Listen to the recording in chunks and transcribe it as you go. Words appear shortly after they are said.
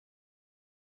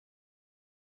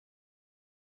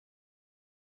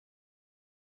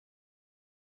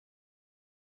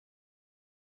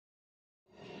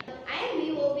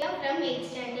We are from 8th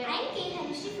standard. I am K.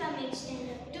 Hanushri from 8th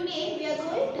standard. Today we are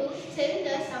going to tell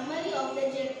the summary of the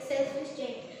selfish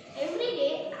giant. Every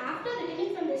day after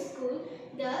returning from the school,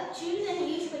 the children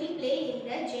usually play in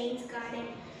the giant's garden.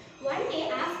 One day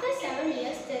after 7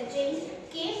 years, the giant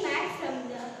came back from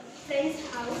the friend's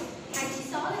house and he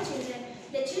saw the children.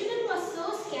 The children were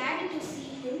so scared to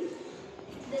see him.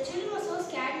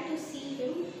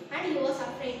 And he was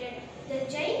afraid. The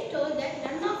giant told that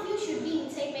none of you should be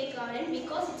inside my garden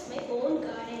because it's my own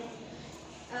garden.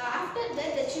 After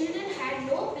that, the children had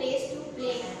no place to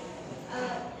play.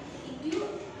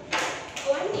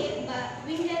 One day,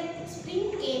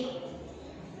 spring came.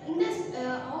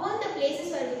 All the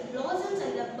places were with blossoms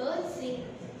and the birds sing.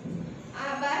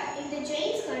 But in the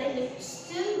giant's garden, it was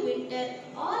still winter.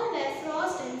 All were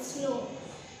frost and snow.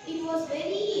 It was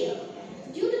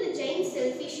due to the giant's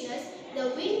selfishness, the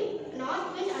north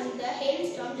wind and the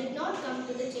hailstorm did not come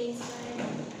to the giant's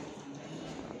garden.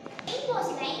 He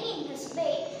was lying in his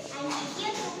bed and he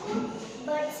heard cuckoo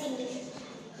bird singing.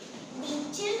 The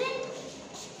children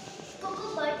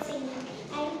cuckoo bird singing,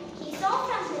 and he saw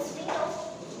from his window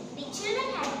the children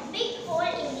had a big hole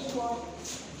in the wall.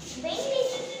 When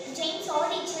the giant saw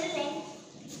the children,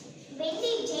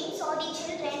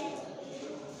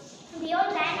 they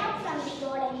all ran out from the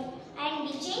garden, and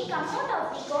the giant came out of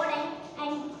the garden,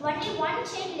 and only one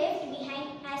child left behind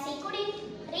as he couldn't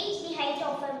reach the height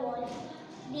of a wall.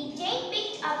 The giant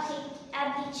picked up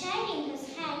the child in his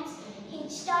hands. He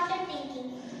started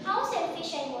thinking, how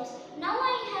selfish I was. Now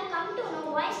I have come to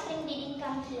know why spring didn't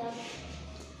come here.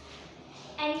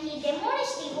 And he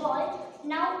demolished the wall.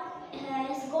 Now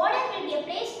his garden will be a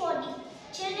place for the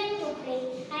children to play,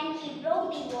 and he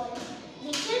broke the wall.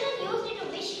 The children used it to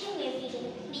wish him every day.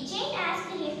 The giant asked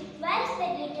him, where is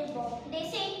that little boy? They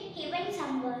said he went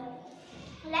somewhere.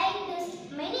 Like this,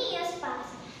 many years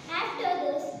passed. After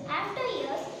years,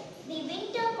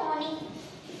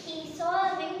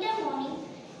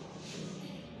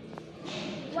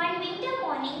 one winter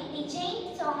morning, the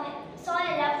giant saw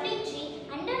a lovely tree.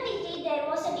 Under the tree there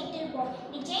was a little boy.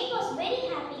 The giant was very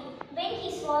happy when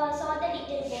he saw the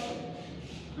little boy.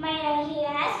 He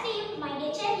asked him, my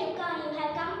dear child, you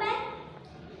have come back.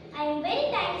 I am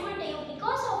very thankful to you.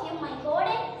 Because of you, my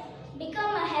garden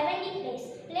became a heavenly place.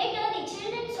 Later, the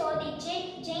children saw the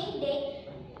giant dead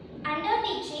under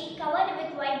the tree covered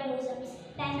with white blossoms.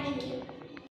 Thank you.